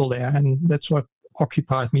the people there, and that's what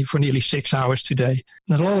occupied me for nearly 6 hours today.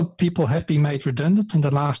 And a lot of people have been made redundant in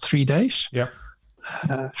the last 3 days. Yeah.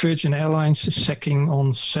 Virgin Airlines is sacking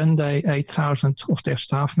on Sunday 8,000 of their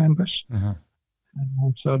staff members.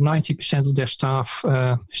 So 90% of their staff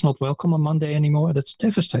is not welcome on Monday anymore. That's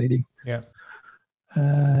devastating. Yeah.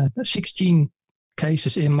 16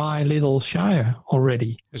 cases in my little shire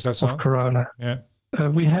already. Is that so? Of corona. Yeah.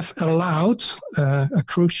 We have allowed a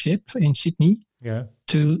cruise ship in Sydney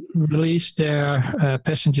to release their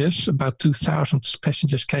passengers. About 2,000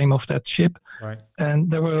 passengers came off that ship. Right.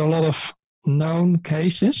 And there were a lot of known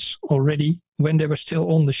cases already when they were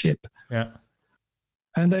still on the ship. Yeah.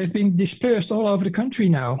 And they've been dispersed all over the country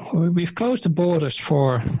now. We've closed the borders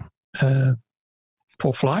for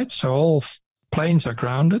flights, so all planes are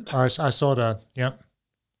grounded. I saw that. Yeah.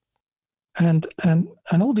 And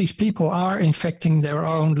all these people are infecting their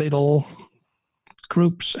own little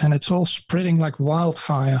groups, and it's all spreading like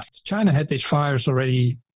wildfire. China had this virus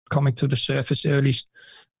already coming to the surface early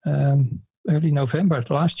November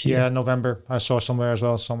last year. Yeah, November. I saw somewhere as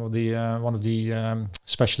well. Some of the one of the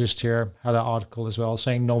specialists here had an article as well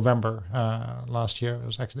saying November last year. It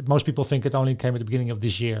was actually, most people think it only came at the beginning of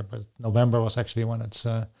this year, but November was actually when it's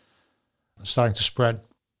starting to spread.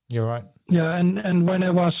 You're right. Yeah, and when I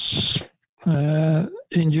was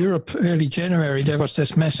in Europe early January, there was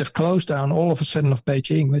this massive close down all of a sudden of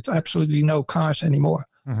Beijing with absolutely no cars anymore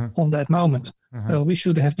on that moment. Well, we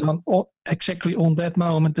should have done exactly on that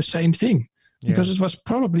moment the same thing, because it was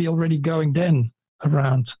probably already going then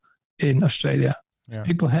around in Australia. Yeah.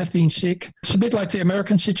 People have been sick. It's a bit like the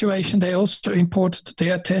American situation. They also imported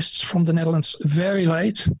their tests from the Netherlands very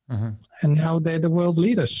late. And now they're the world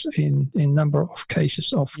leaders in number of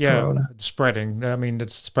cases of corona. It's spreading. I mean,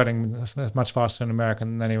 it's spreading much faster in America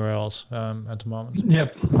than anywhere else at the moment.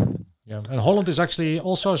 Yep. Yeah, and Holland is actually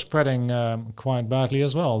also spreading quite badly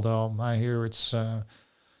as well, though I hear it's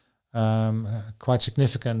quite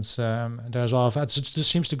significant there as well. It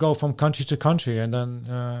just seems to go from country to country, and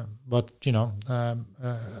then, but you know,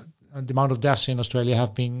 the amount of deaths in Australia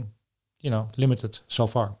have been, limited so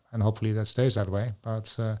far, and hopefully that stays that way.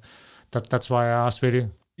 But that's why I asked really.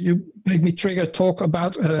 You make me trigger talk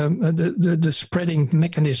about the spreading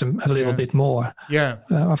mechanism a little bit more. Yeah,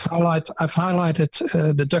 I've highlighted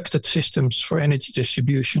the ducted systems for energy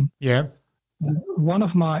distribution. Yeah, one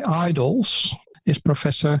of my idols is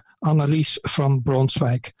Professor Annelies from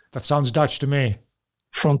Braunschweig. That sounds Dutch to me.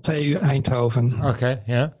 From TU Eindhoven. Okay,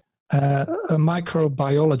 yeah. A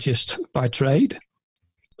microbiologist by trade.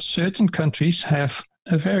 Certain countries have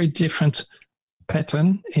a very different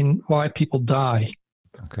pattern in why people die.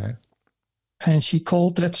 Okay. and she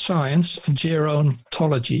called that science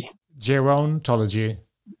gerontology. Gerontology.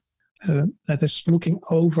 That is looking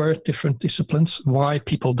over different disciplines, why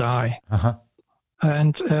people die. Uh-huh.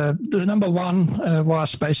 And the number one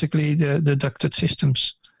was basically the ducted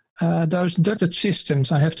systems. Those ducted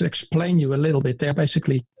systems, I have to explain you a little bit. They're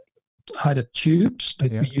basically either tubes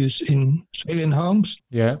that we use in civilian homes.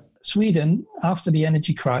 Yeah. Sweden, after the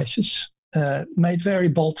energy crisis, made very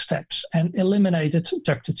bold steps and eliminated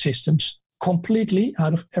ducted systems completely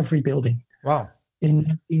out of every building. Wow.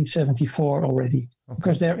 In 1974 already,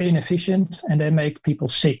 because they're inefficient and they make people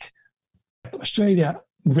sick. Australia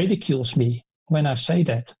ridicules me when I say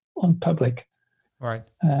that on public. Right.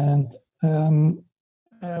 And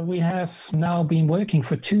we have now been working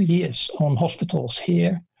for 2 years on hospitals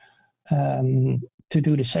here to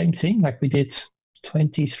do the same thing like we did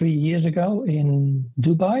 23 years ago in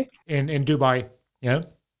Dubai. In Dubai, yeah.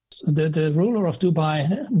 The ruler of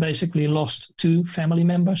Dubai basically lost 2 family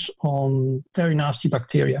members on very nasty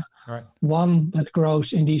bacteria. Right. One that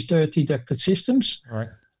grows in these dirty ducted systems, right,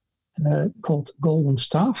 called golden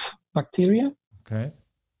staph bacteria. Okay.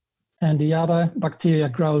 And the other bacteria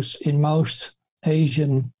grows in most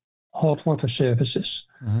Asian hot water surfaces,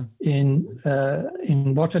 in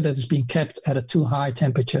water that is being kept at a too high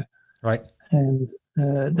temperature. Right. And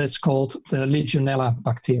that's called the Legionella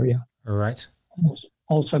bacteria. Right.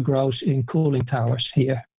 Also grows in cooling towers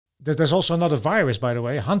here. There's also another virus, by the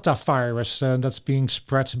way, hantavirus, that's being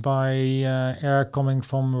spread by air coming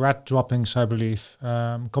from rat droppings, I believe,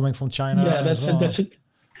 coming from China. Yeah,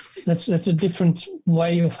 that's a different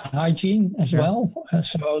way of hygiene as well.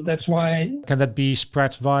 So that's why. Can that be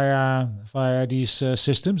spread via these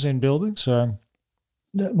systems in buildings?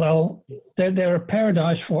 Well, they're a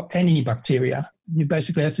paradise for any bacteria. You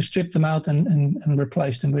basically have to strip them out and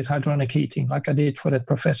replace them with hydronic heating, like I did for that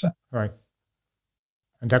professor. Right.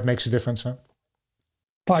 And that makes a difference, huh?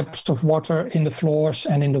 Pipes of water in the floors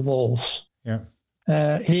and in the walls. Yeah.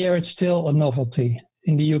 Here it's still a novelty.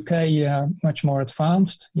 In the UK, you are much more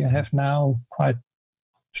advanced. You have now quite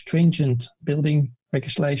stringent building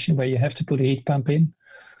legislation where you have to put a heat pump in,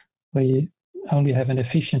 where you only have an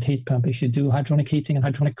efficient heat pump if you do hydronic heating and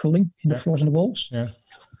hydronic cooling in the floors and the walls. Yeah.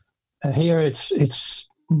 Here it's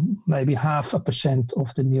maybe 0.5% of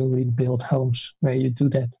the newly built homes where you do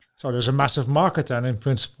that. So there's a massive market then in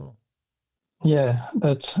principle. Yeah,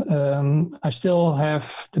 but I still have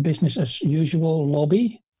the business as usual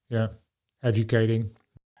lobby. Yeah, educating.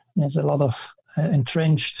 There's a lot of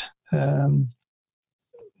entrenched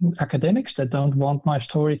academics that don't want my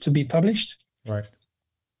story to be published. Right.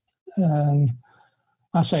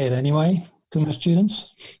 I say it anyway to my students,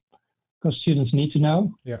 because students need to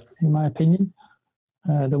know, in my opinion.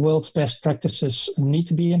 The world's best practices need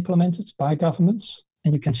to be implemented by governments,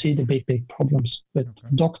 and you can see the big problems that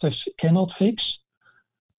doctors cannot fix,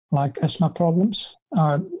 like asthma problems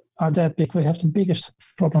are that big. We have the biggest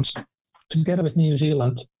problems together with New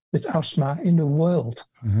Zealand with asthma in the world.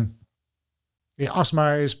 Mm-hmm. Yeah,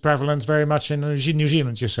 asthma is prevalent very much in New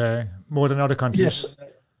Zealand, you say, more than other countries. Yes,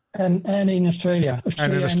 and in Australia.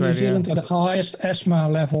 And in Australia, New Zealand are the highest asthma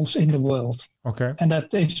levels in the world. Okay. And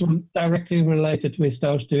that is directly related with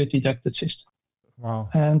those dirty ducted systems. Wow.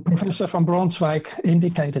 And Professor van Braunschweig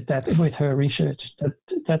indicated that with her research,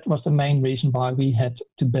 that was the main reason why we had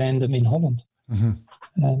to ban them in Holland. Mm-hmm.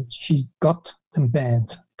 And she got them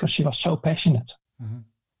banned because she was so passionate. Mm-hmm.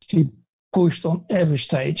 She pushed on every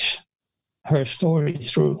stage her story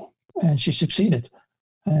through, and she succeeded.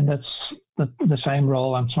 And that's the same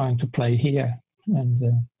role I'm trying to play here.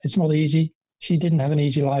 And it's not easy. She didn't have an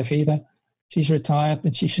easy life either. She's retired,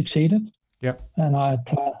 but she succeeded. Yeah. And I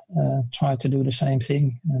try to do the same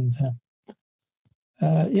thing. And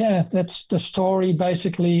that's the story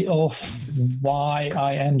basically of why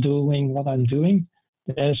I am doing what I'm doing.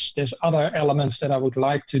 There's other elements that I would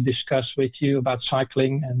like to discuss with you about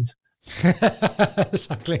cycling and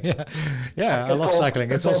cycling. Yeah, I love cycling.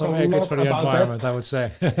 It's also very good for the environment, I would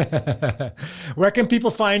say. Where can people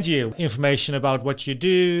find you? Information about what you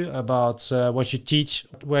do, about what you teach.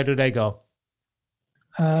 Where do they go?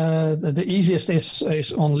 The easiest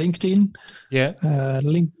is on LinkedIn. Yeah.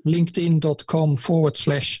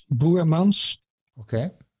 LinkedIn.com/Boermans. Okay.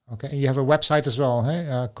 And you have a website as well,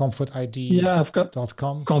 hey? ComfortID.com. Yeah, I've got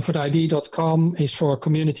ComfortID.com is for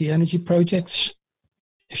community energy projects.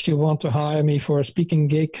 If you want to hire me for a speaking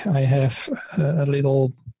gig, I have a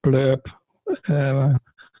little blurb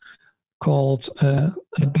called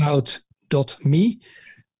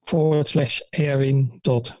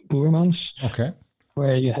about.me/Erwin.Boermans. Okay.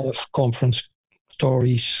 Where you have conference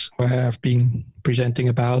stories where I've been presenting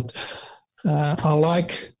about. I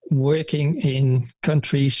like working in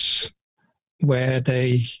countries where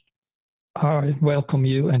they are welcome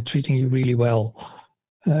you and treating you really well.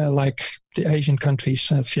 Like the Asian countries,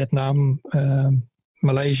 Vietnam,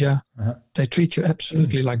 Malaysia, they treat you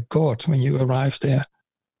absolutely like God when you arrive there.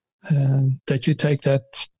 That you take that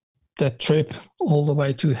trip all the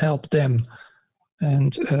way to help them.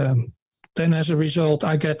 And then as a result,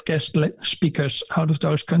 I get guest speakers out of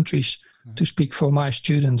those countries to speak for my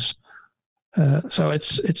students. So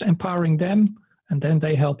it's empowering them, and then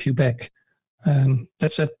they help you back.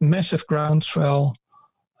 That's a massive groundswell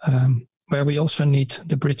where we also need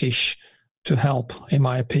the British to help, in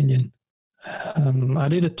my opinion. I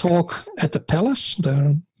did a talk at the palace.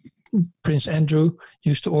 Prince Andrew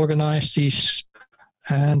used to organize these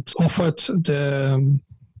and offered the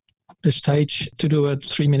stage to do a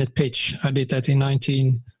 3-minute pitch. I did that in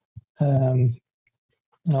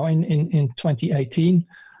 2018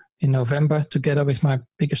 in November, together with my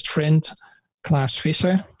biggest friend, Klaas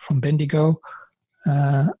Visser from Bendigo.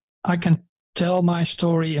 I can tell my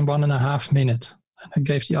story in 1.5 minutes. I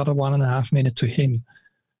gave the other 1.5 minutes to him.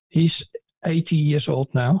 He's 80 years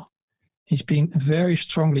old now. He's been very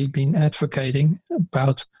strongly advocating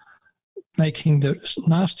about making the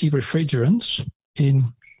nasty refrigerants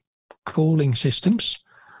in cooling systems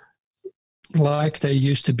like they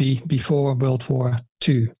used to be before World War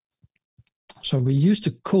II. So we used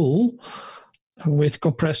to cool with the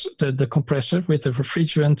compressor with a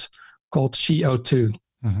refrigerant called CO2.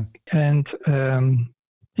 And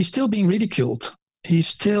he's still being ridiculed. He's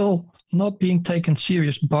still not being taken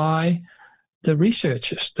serious by the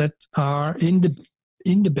researchers that are in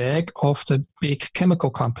the bag of the big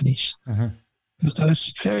chemical companies. Because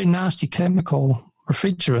those very nasty chemical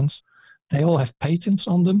refrigerants, they all have patents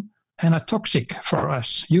on them and are toxic for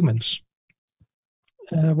us humans.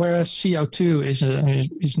 Whereas CO2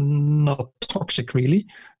 is not toxic really.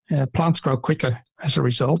 Plants grow quicker as a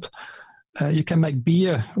result. You can make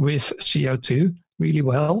beer with CO2 really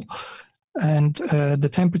well, and the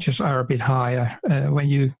temperatures are a bit higher when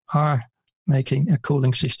you are making a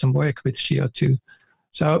cooling system work with CO2.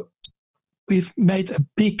 So we've made a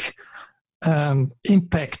big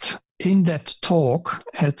impact in that talk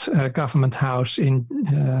at Government House in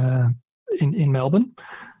Melbourne.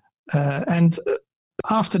 And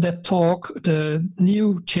after that talk, the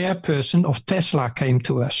new chairperson of Tesla came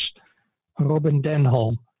to us, Robin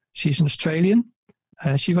Denholm. She's an Australian.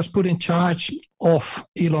 She was put in charge of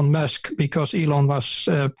Elon Musk because Elon was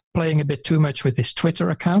playing a bit too much with his Twitter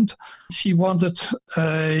account. She wanted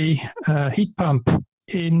a heat pump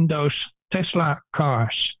in those Tesla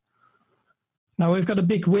cars. Now we've got a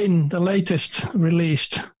big win. The latest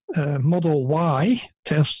released Model Y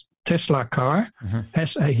Tesla car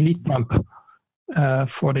has a heat pump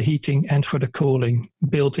for the heating and for the cooling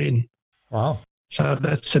built in. Wow! So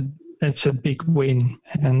that's a big win,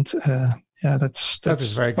 and that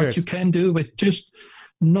is very what good. You can do with just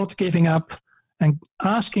not giving up and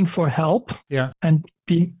asking for help, and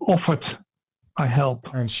being offered by help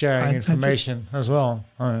and sharing information as well.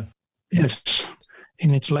 Yes,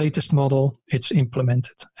 in its latest model, it's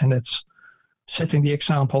implemented, and it's setting the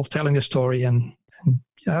example, telling the story, and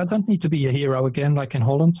I don't need to be a hero again like in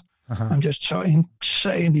Holland. I'm just so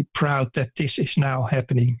insanely proud that this is now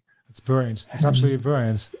happening. It's brilliant. It's absolutely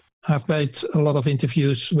brilliant. I've made a lot of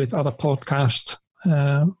interviews with other broadcasters,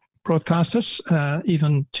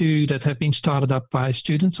 even 2 that have been started up by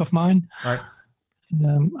students of mine. Right.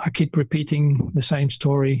 I keep repeating the same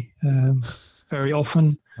story very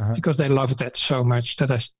often because they love that so much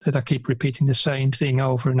that I keep repeating the same thing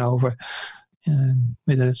over and over.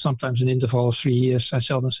 With sometimes an interval of 3 years, I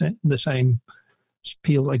tell the same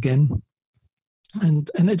spiel again. And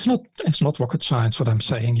it's not rocket science what I'm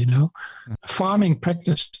saying, you know. Farming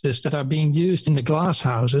practices that are being used in the glass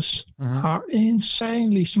houses are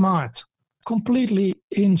insanely smart, completely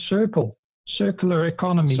in circular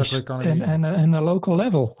economies, and a local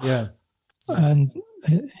level. Yeah. And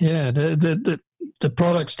the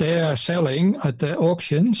products they are selling at the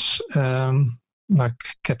auctions, like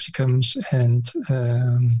capsicums and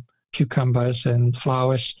cucumbers and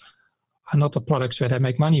flowers, are not the products where they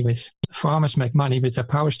make money with. Farmers make money with their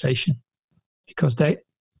power station because they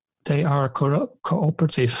are a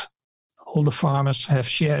cooperative. All the farmers have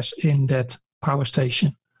shares in that power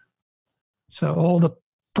station. So all the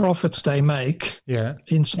profits they make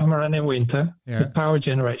in summer and in winter, the power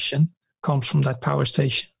generation comes from that power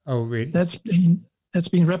station. Oh, really? That's been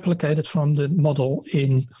replicated from the model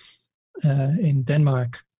in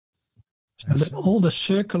Denmark. So all the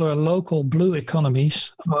circular local blue economies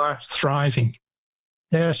are thriving.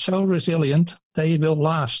 They are so resilient, they will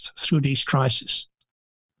last through these crises.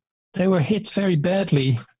 They were hit very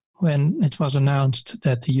badly when it was announced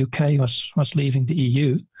that the UK was leaving the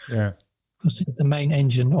EU. Yeah. Because the main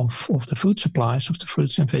engine of the food supplies, of the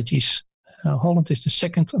fruits and veggies. Holland is the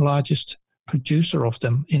second largest producer of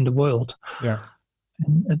them in the world. Yeah.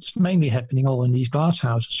 And it's mainly happening all in these glass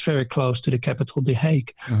houses, very close to the capital, The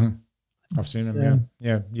Hague. Mm-hmm. I've seen them.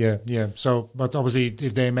 Yeah. So, but obviously,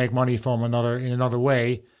 if they make money from in another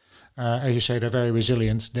way, as you say, they're very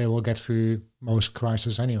resilient. They will get through most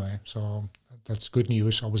crises anyway. So that's good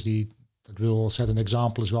news. Obviously, that will set an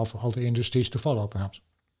example as well for other industries to follow, perhaps.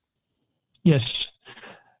 Yes,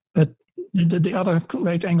 but the other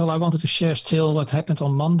great angle I wanted to share still what happened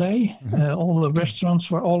on Monday. Mm-hmm. All the restaurants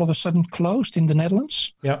were all of a sudden closed in the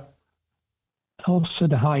Netherlands. Yeah. Also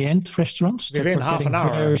the high-end restaurants. Within half an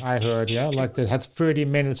hour, I heard, like they had 30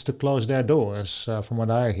 minutes to close their doors, from what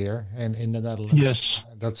I hear, in the Netherlands. Yes.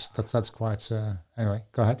 That's quite, anyway,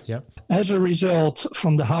 go ahead, yeah. As a result,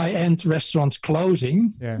 from the high-end restaurants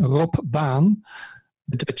closing, Rob Baan,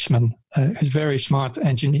 the Dutchman, a very smart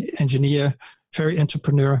engineer, very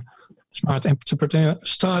smart entrepreneur,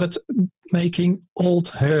 started making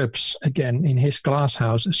old herbs again in his glass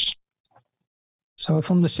houses. So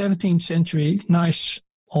from the 17th century, nice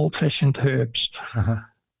old-fashioned herbs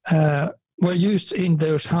were used in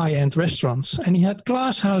those high-end restaurants. And he had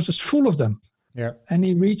glass houses full of them. Yeah. And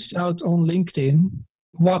he reached out on LinkedIn,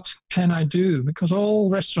 what can I do? Because all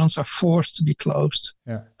restaurants are forced to be closed.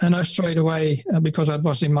 Yeah. And I straight away, because I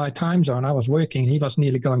was in my time zone, I was working, he was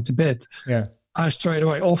nearly going to bed. Yeah. I straight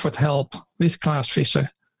away offered help with Klaas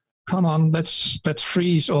Visser. Come on, let's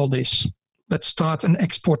freeze all this. Let's start an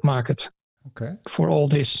export market. Okay. For all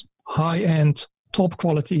these high-end,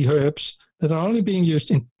 top-quality herbs that are only being used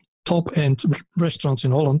in top-end restaurants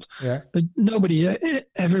in Holland. Yeah. But nobody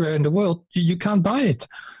everywhere in the world, you can't buy it.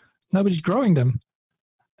 Nobody's growing them.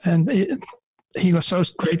 And he was so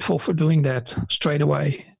grateful for doing that straight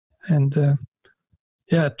away. And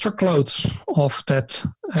truckloads of that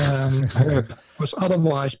herb was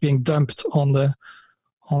otherwise being dumped on the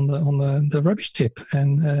rubbish tip,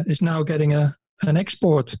 and is now getting an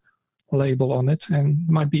export label on it, and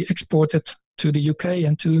might be exported to the UK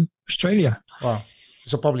and to Australia. Wow.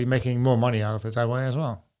 So probably making more money out of it that way as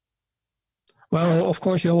well. Well, of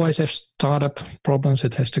course, you always have startup problems.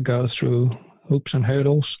 It has to go through hoops and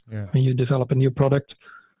hurdles when you develop a new product.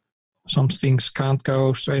 Some things can't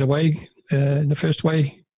go straight away in the first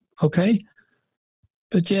way. Okay.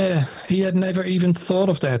 But yeah, he had never even thought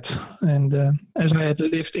of that. And as I had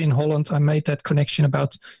lived in Holland, I made that connection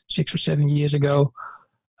about 6 or 7 years ago.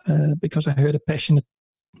 Because I heard a passionate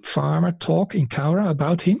farmer talk in Kaura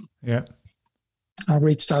about him. Yeah. I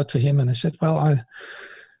reached out to him and I said, well, I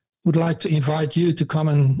would like to invite you to come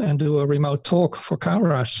and do a remote talk for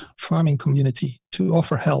Kaura's farming community to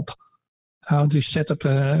offer help. How do you set up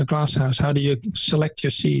a glass house? How do you select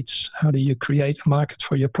your seeds? How do you create a market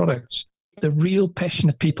for your products? The real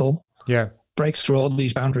passionate people break through all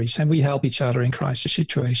these boundaries, and we help each other in crisis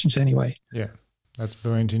situations anyway. Yeah, that's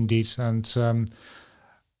brilliant indeed. And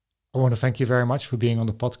I want to thank you very much for being on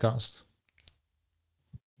the podcast.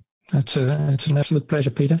 It's an absolute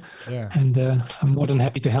pleasure, Peter. Yeah. And I'm more than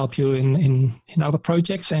happy to help you in other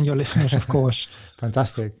projects and your listeners, of course.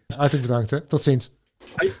 Fantastic. Hartelijk bedankt. Hè. Tot ziens.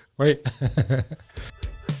 Hoi. Hoi.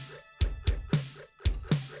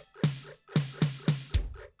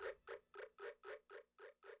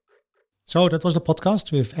 So that was the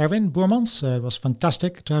podcast with Erwin Boermans. It was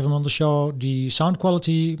fantastic to have him on the show. The sound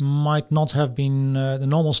quality might not have been the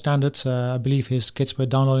normal standard. I believe his kids were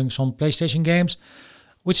downloading some PlayStation games,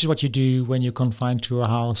 which is what you do when you're confined to a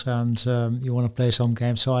house and you want to play some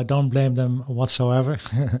games. So I don't blame them whatsoever.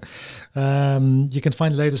 You can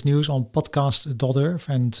find the latest news on podcast.earth,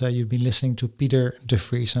 and you've been listening to Peter de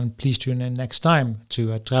Vries. And please tune in next time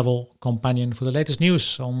to a travel companion for the latest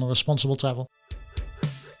news on responsible travel.